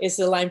Kerr is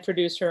the line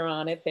producer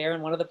on it there,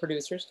 and one of the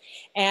producers.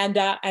 And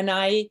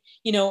I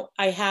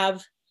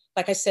have,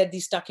 like I said,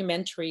 these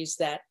documentaries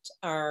that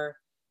are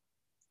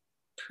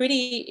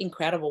pretty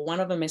incredible. One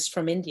of them is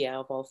from India,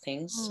 of all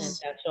things.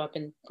 And so I've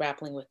been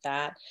grappling with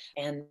that.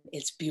 And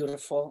it's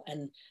beautiful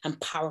and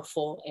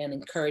powerful and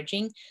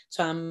encouraging.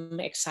 So I'm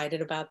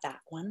excited about that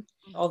one.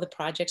 All the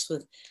projects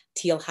with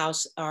Teal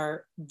House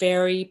are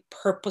very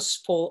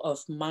purposeful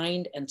of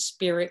mind and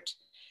spirit,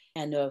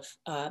 and of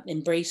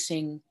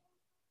embracing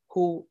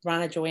who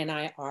Rana Joy and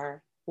I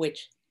are,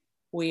 which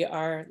we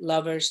are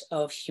lovers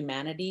of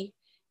humanity,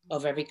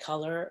 of every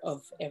color,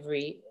 of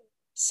every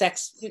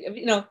sex.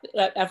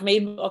 I've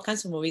made all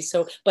kinds of movies,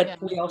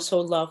 but we also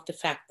love the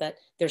fact that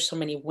there's so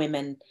many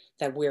women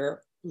that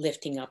we're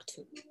lifting up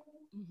to.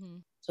 Mm-hmm.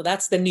 So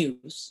that's the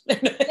news.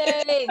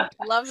 Yay,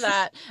 love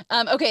that.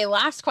 Okay,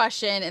 last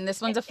question, and this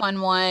one's a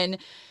fun one.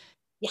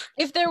 Yeah.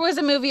 If there was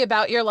a movie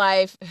about your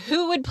life,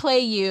 who would play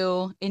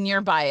you in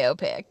your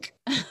biopic?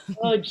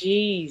 Oh,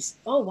 geez.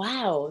 Oh,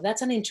 wow.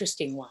 That's an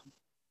interesting one.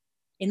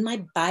 In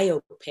my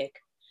biopic.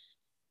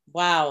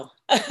 Wow.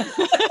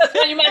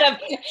 You might have,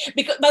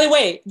 because, by the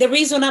way, the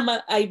reason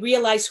I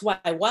realized who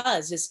I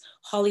was is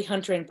Holly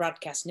Hunter in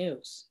Broadcast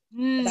News.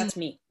 That's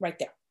me right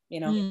there,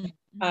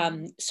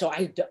 so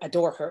I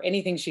adore her.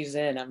 Anything she's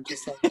in, I'm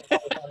just like,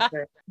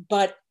 her.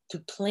 But to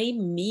play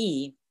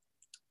me,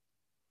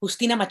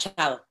 Justina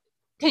Machado.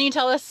 Can you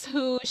tell us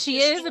who she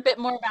is, a bit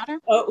more about her?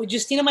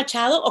 Justina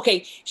Machado.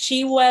 Okay.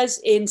 She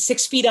was in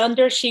 6 Feet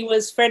Under. She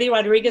was Freddie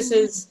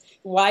Rodriguez's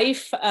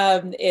wife,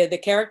 the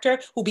character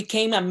who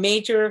became a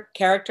major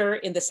character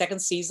in the second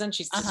season.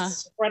 She's just an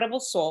incredible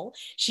soul.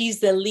 She's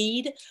the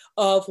lead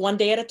of One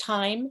Day at a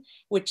Time,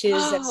 which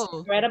is an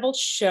incredible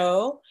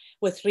show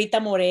with Rita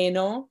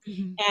Moreno.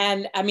 Mm-hmm.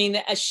 And I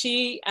mean,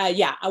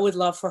 I would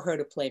love for her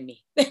to play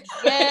me.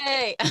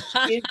 Yay!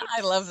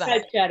 I love that.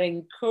 Such an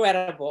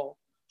incredible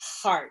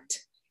heart.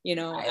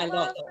 I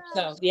love her.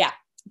 So yeah,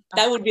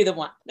 that would be the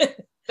one.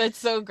 That's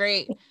so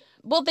great.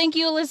 Well, thank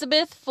you,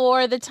 Elizabeth,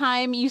 for the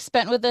time you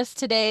spent with us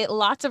today.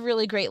 Lots of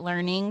really great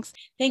learnings.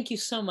 Thank you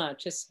so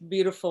much. It's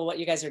beautiful what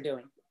you guys are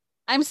doing.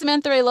 I'm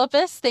Samantha Ray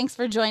Lopez. Thanks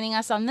for joining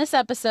us on this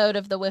episode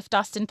of the WIFT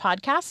Austin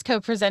podcast,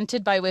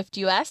 co-presented by WIFT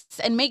US.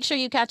 And make sure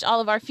you catch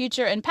all of our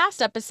future and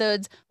past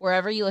episodes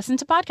wherever you listen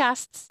to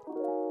podcasts.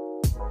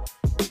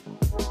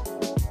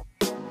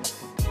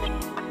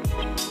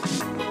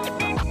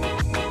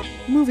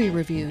 Movie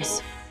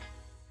reviews.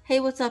 Hey,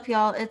 what's up,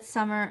 y'all? It's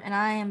Summer, and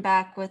I am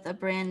back with a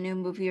brand new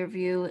movie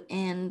review.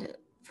 And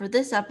for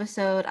this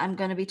episode, I'm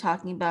going to be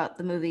talking about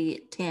the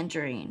movie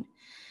Tangerine.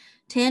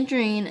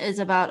 Tangerine is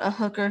about a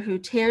hooker who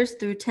tears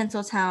through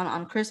Tinseltown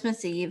on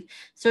Christmas Eve,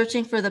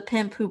 searching for the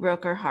pimp who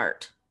broke her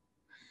heart.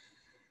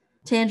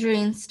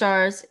 Tangerine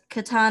stars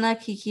Katana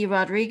Kiki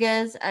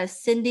Rodriguez as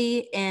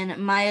Cindy and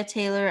Maya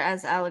Taylor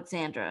as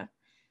Alexandra.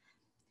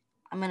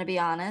 I'm going to be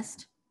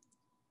honest.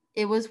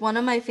 It was one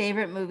of my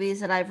favorite movies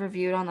that I've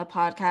reviewed on the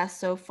podcast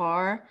so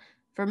far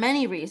for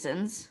many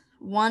reasons.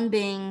 One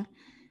being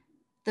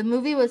the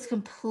movie was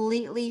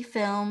completely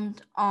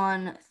filmed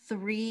on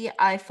 3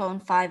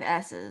 iPhone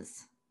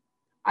 5Ss.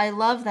 I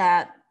love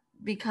that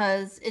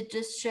because it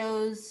just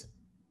shows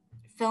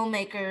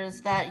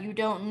filmmakers that you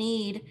don't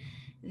need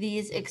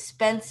these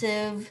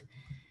expensive,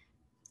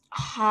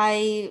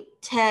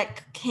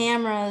 high-tech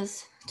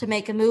cameras to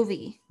make a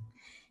movie.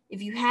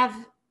 If you have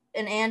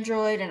an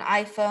Android, an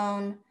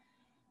iPhone,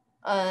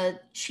 a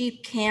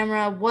cheap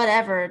camera,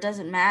 whatever, it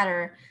doesn't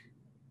matter.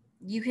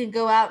 You can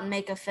go out and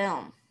make a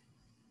film.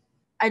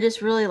 I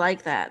just really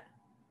like that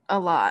a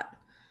lot.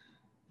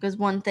 Because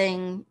one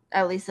thing,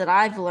 at least that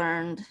I've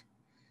learned,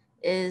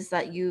 is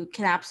that you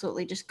can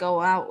absolutely just go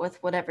out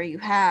with whatever you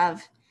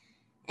have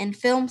and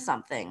film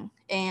something.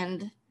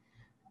 And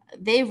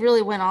they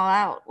really went all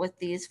out with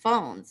these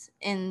phones.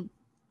 And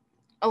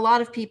a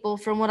lot of people,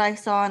 from what I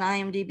saw on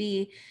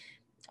IMDb,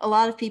 a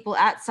lot of people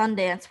at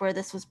Sundance, where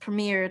this was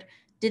premiered,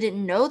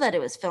 didn't know that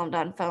it was filmed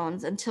on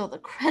phones until the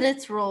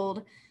credits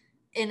rolled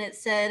and it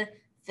said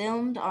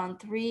filmed on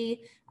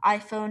 3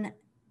 iPhone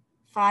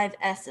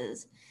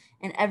 5Ss,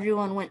 and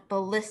everyone went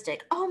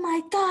ballistic. Oh my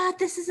God,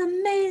 this is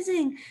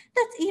amazing.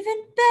 That's even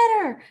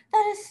better.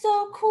 That is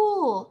so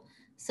cool.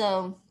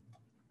 So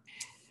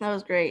that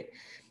was great.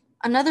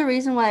 Another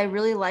reason why I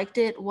really liked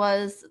it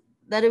was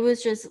that it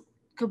was just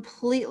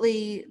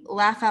completely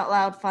laugh out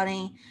loud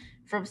funny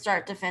from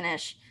start to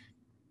finish.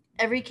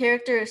 Every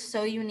character is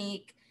so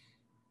unique.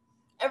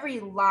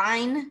 Every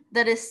line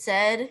that is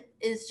said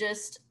is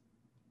just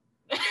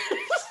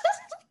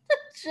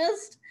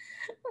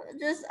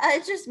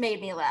it just made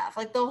me laugh,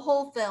 like the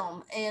whole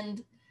film,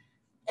 and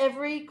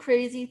every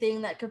crazy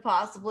thing that could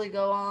possibly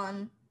go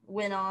on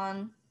went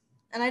on.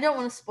 And I don't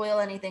want to spoil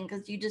anything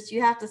because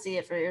you have to see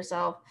it for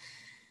yourself.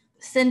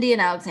 Cindy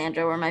and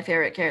Alexandra were my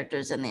favorite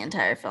characters in the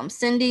entire film.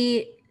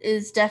 Cindy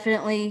is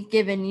definitely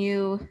giving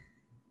you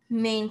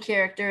main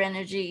character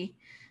energy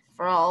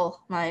for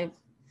all my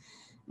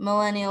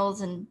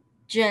millennials and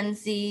Gen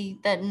Z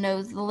that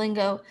knows the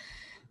lingo.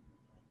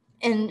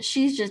 And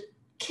she's just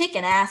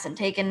kicking ass and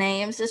taking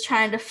names, just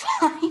trying to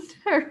find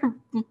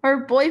her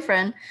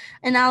boyfriend.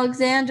 And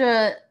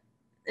Alexandra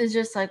is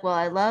just like, well,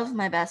 I love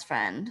my best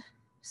friend,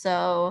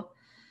 so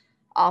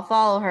I'll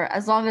follow her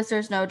as long as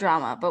there's no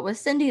drama. But with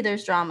Cindy,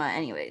 there's drama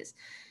anyways.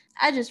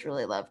 I just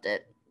really loved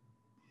it.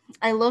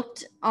 I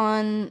looked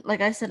on,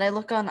 like I said, I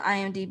look on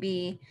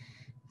IMDb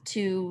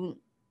to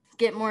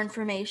get more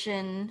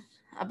information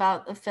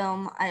about the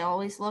film. I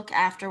always look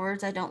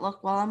afterwards. I don't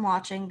look while I'm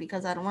watching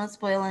because I don't want to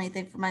spoil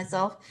anything for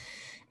myself.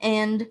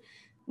 And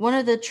one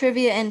of the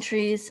trivia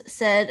entries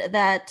said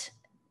that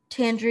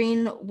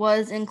Tangerine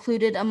was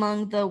included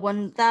among the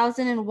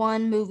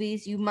 1001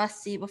 movies you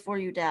must see before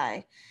you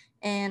die.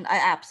 And I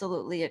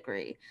absolutely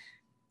agree.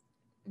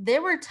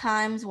 There were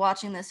times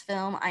watching this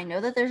film, I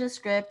know that there's a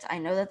script, I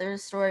know that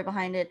there's a story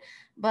behind it,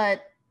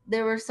 but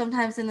there were some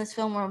times in this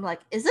film where I'm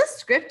like, is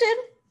this scripted?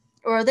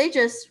 Or are they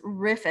just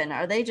riffing?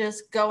 Are they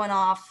just going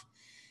off,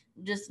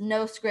 just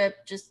no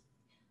script, just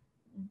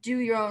do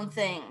your own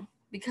thing?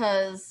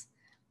 Because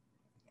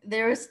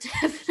there was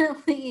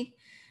definitely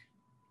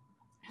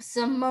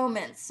some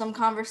moments, some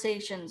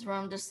conversations where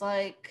I'm just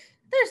like,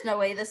 there's no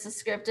way this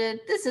is scripted.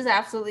 This is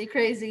absolutely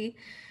crazy.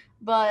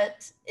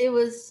 But it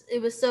was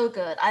so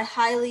good. I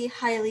highly,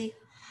 highly,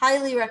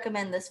 highly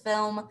recommend this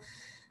film.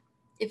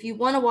 If you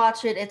want to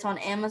watch it, it's on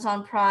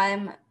Amazon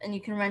Prime, and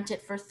you can rent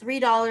it for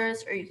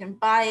 $3 or you can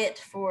buy it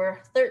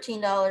for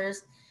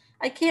 $13.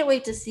 I can't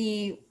wait to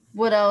see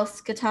what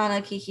else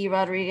Katana Kiki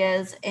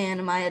Rodriguez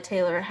and Maya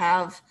Taylor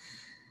have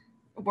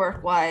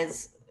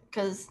work-wise,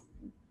 because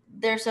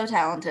they're so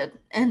talented,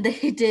 and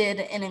they did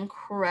an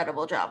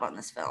incredible job on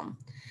this film.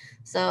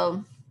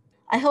 So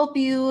I hope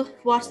you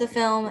watch the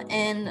film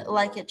and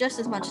like it just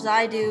as much as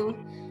I do,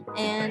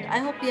 and I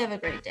hope you have a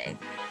great day.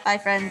 Bye,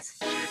 friends.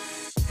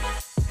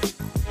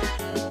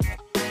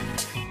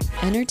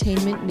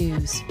 Entertainment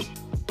news.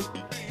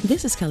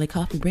 This is Kelly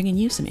Coffey bringing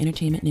you some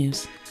entertainment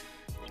news.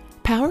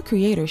 Power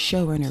creator,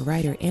 showrunner,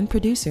 writer, and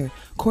producer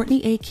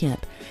Courtney A.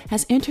 Kemp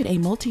has entered a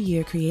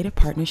multi-year creative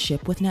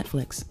partnership with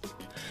Netflix.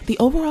 The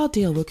overall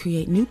deal will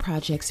create new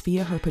projects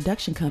via her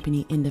production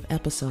company, End of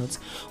Episodes,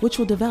 which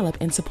will develop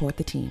and support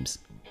the teams.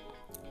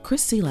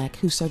 Chris Selak,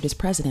 who served as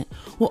president,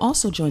 will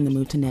also join the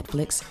move to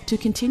Netflix to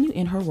continue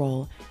in her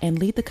role and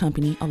lead the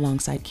company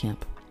alongside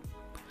Kemp.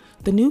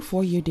 The new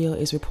 4-year deal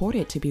is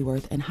reported to be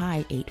worth an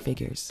high 8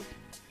 figures.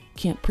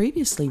 Kemp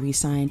previously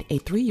re-signed a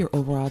 3-year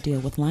overall deal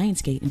with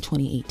Lionsgate in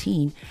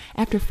 2018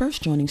 after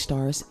first joining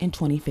Starz in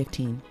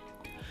 2015.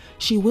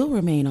 She will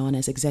remain on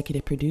as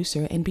executive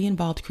producer and be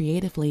involved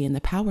creatively in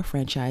the Power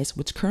franchise,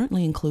 which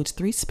currently includes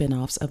 3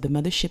 spin-offs of the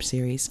Mothership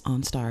series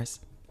on Starz.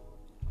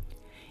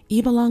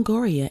 Eva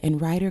Longoria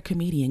and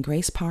writer-comedian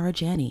Grace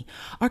Parra-Janney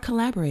are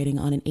collaborating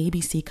on an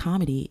ABC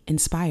comedy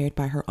inspired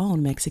by her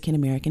own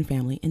Mexican-American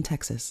family in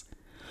Texas.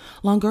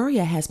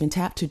 Longoria has been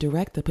tapped to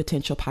direct the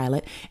potential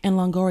pilot, and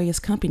Longoria's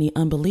company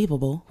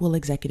Unbelievable will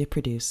executive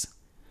produce.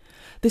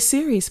 The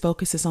series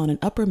focuses on an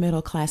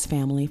upper-middle-class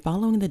family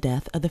following the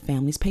death of the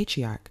family's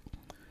patriarch.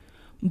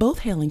 Both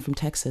hailing from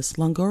Texas,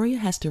 Longoria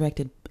has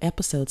directed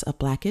episodes of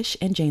Blackish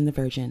and Jane the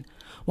Virgin,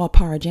 while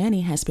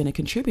Parra-Janney has been a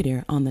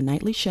contributor on The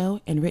Nightly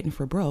Show and written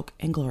for Broke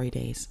and Glory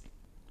Days.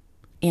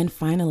 And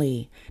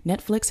finally,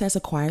 Netflix has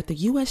acquired the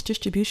U.S.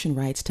 distribution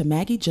rights to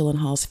Maggie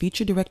Gyllenhaal's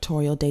feature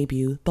directorial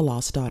debut, The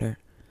Lost Daughter.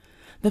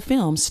 The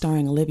film,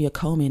 starring Olivia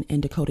Colman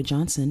and Dakota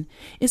Johnson,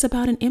 is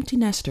about an empty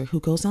nester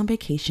who goes on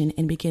vacation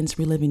and begins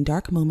reliving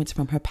dark moments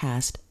from her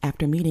past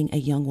after meeting a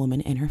young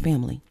woman and her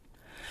family.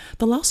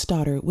 The Lost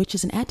Daughter, which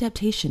is an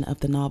adaptation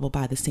of the novel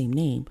by the same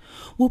name,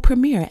 will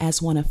premiere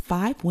as one of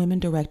 5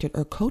 women-directed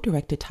or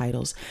co-directed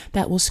titles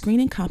that will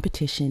screen in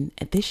competition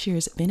at this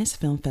year's Venice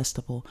Film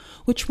Festival,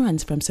 which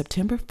runs from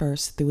September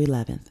 1st through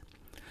 11th.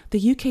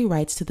 The UK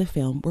rights to the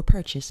film were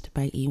purchased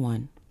by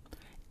E1.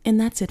 And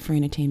that's it for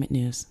entertainment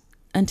news.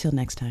 Until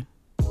next time.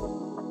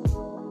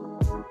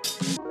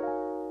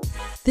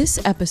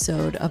 This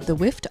episode of the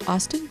WIFT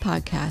Austin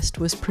podcast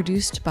was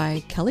produced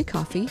by Kelly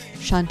Coffey,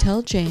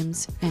 Chantel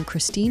James, and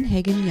Christine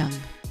Hagen-Young.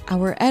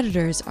 Our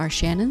editors are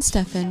Shannon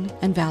Steffen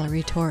and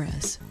Valerie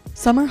Torres.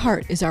 Summer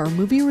Hart is our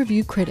movie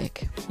review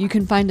critic. You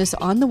can find us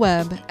on the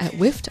web at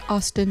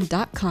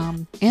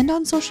wiftaustin.com and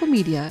on social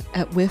media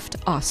at WIFT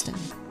Austin.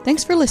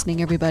 Thanks for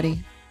listening,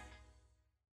 everybody.